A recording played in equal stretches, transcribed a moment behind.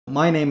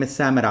My name is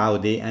Samer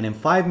Audi, and in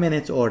 5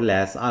 minutes or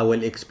less I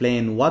will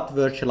explain what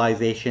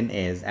virtualization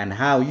is and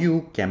how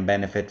you can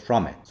benefit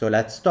from it. So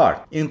let's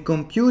start. In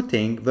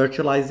computing,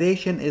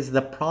 virtualization is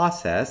the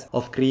process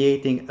of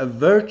creating a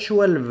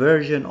virtual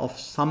version of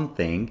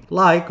something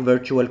like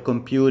virtual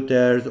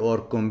computers or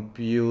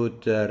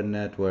computer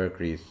network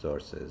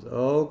resources.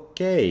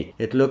 Okay,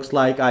 it looks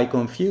like I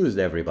confused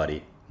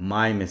everybody.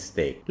 My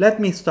mistake. Let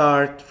me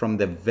start from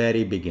the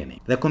very beginning.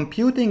 The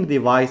computing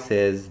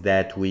devices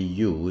that we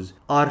use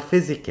are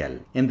physical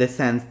in the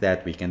sense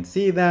that we can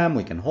see them,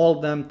 we can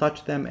hold them,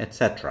 touch them,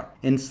 etc.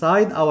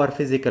 Inside our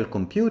physical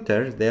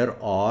computers,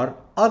 there are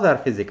other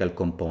physical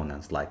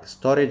components like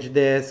storage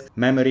disks,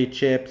 memory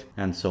chips,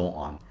 and so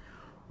on.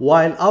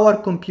 While our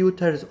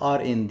computers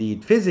are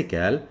indeed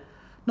physical,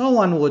 no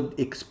one would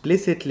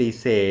explicitly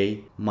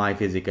say my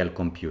physical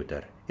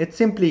computer. It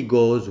simply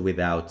goes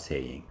without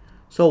saying.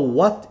 So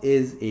what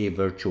is a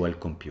virtual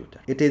computer?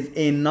 It is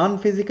a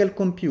non-physical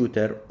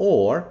computer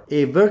or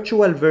a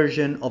virtual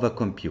version of a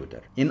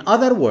computer. In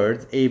other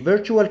words, a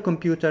virtual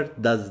computer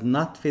does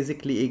not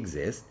physically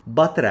exist,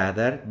 but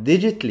rather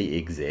digitally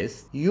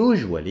exists,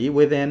 usually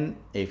within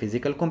a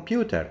physical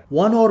computer.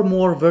 One or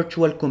more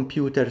virtual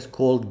computers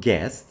called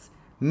guests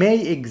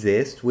may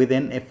exist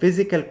within a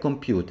physical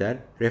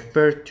computer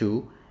referred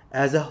to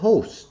as a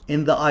host.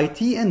 In the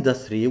IT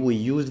industry, we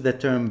use the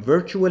term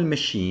virtual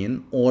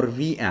machine or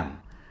VM.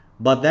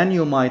 But then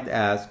you might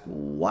ask,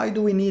 why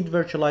do we need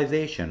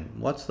virtualization?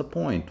 What's the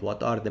point?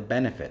 What are the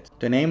benefits?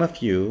 To name a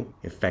few: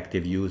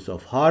 effective use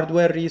of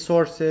hardware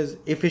resources,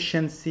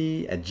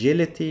 efficiency,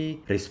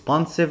 agility,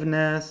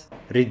 responsiveness,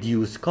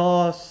 reduced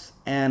costs,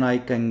 and I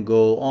can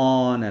go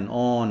on and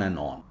on and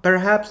on.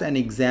 Perhaps an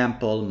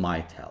example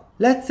might help.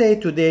 Let's say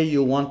today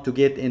you want to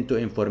get into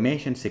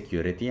information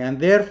security and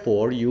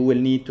therefore you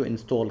will need to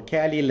install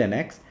Kali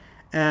Linux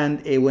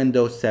and a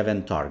Windows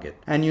 7 target,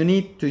 and you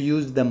need to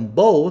use them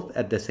both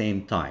at the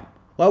same time.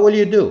 What will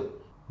you do?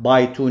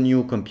 Buy two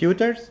new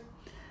computers?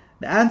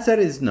 The answer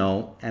is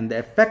no, and the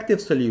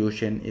effective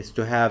solution is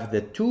to have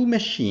the two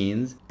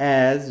machines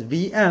as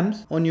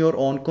VMs on your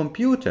own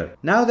computer.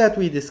 Now that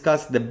we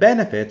discussed the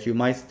benefits, you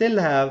might still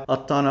have a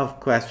ton of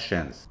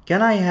questions.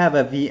 Can I have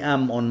a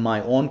VM on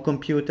my own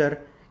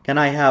computer? Can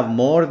I have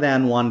more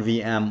than one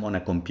VM on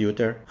a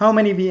computer? How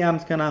many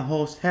VMs can a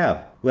host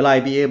have? Will I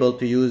be able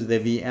to use the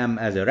VM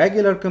as a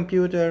regular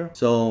computer?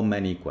 So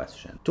many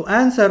questions. To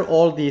answer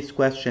all these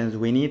questions,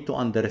 we need to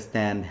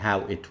understand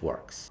how it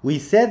works. We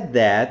said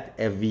that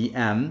a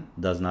VM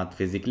does not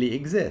physically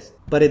exist,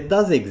 but it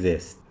does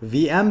exist.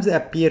 VMs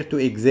appear to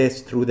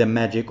exist through the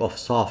magic of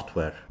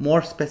software.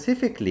 More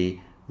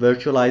specifically,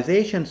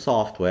 virtualization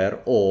software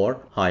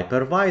or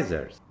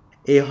hypervisors.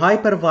 A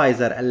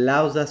hypervisor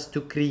allows us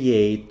to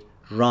create,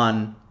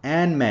 run,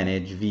 and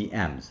manage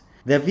VMs.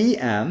 The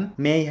VM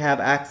may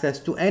have access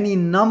to any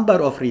number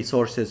of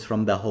resources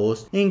from the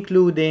host,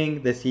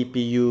 including the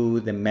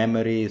CPU, the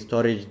memory,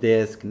 storage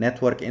disk,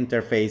 network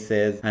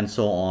interfaces, and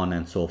so on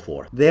and so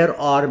forth. There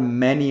are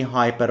many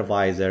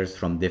hypervisors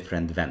from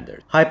different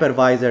vendors.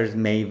 Hypervisors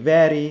may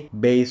vary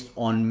based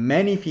on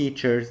many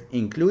features,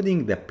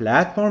 including the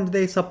platforms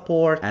they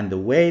support and the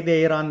way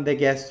they run the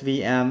guest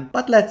VM,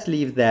 but let's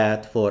leave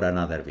that for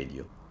another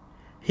video.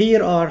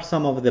 Here are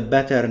some of the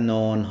better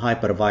known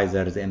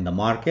hypervisors in the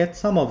market.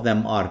 Some of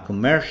them are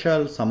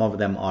commercial, some of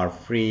them are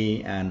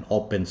free and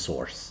open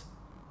source.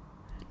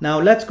 Now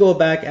let's go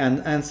back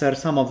and answer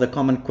some of the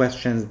common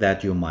questions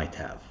that you might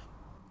have.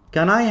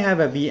 Can I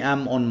have a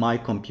VM on my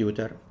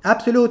computer?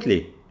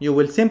 Absolutely. You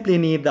will simply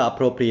need the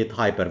appropriate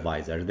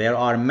hypervisor. There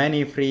are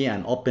many free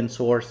and open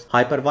source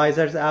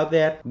hypervisors out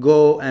there.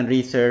 Go and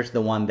research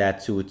the one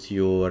that suits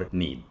your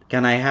need.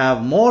 Can I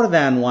have more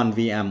than one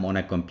VM on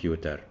a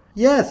computer?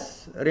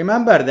 Yes,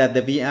 remember that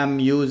the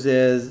VM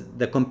uses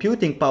the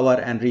computing power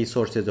and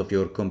resources of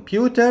your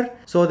computer,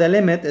 so the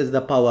limit is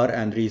the power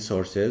and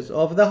resources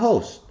of the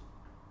host.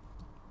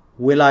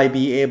 Will I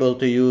be able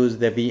to use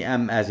the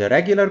VM as a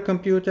regular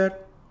computer?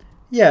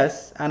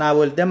 Yes, and I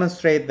will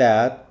demonstrate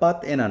that,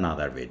 but in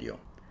another video.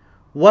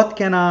 What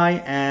can I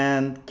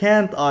and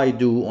can't I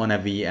do on a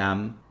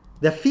VM?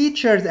 The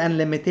features and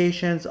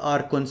limitations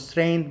are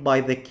constrained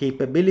by the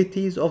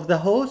capabilities of the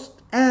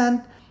host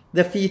and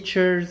the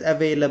features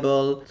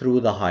available through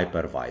the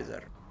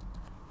hypervisor.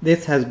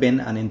 This has been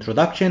an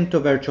introduction to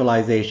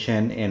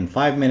virtualization in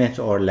 5 minutes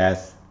or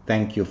less.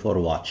 Thank you for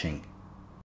watching.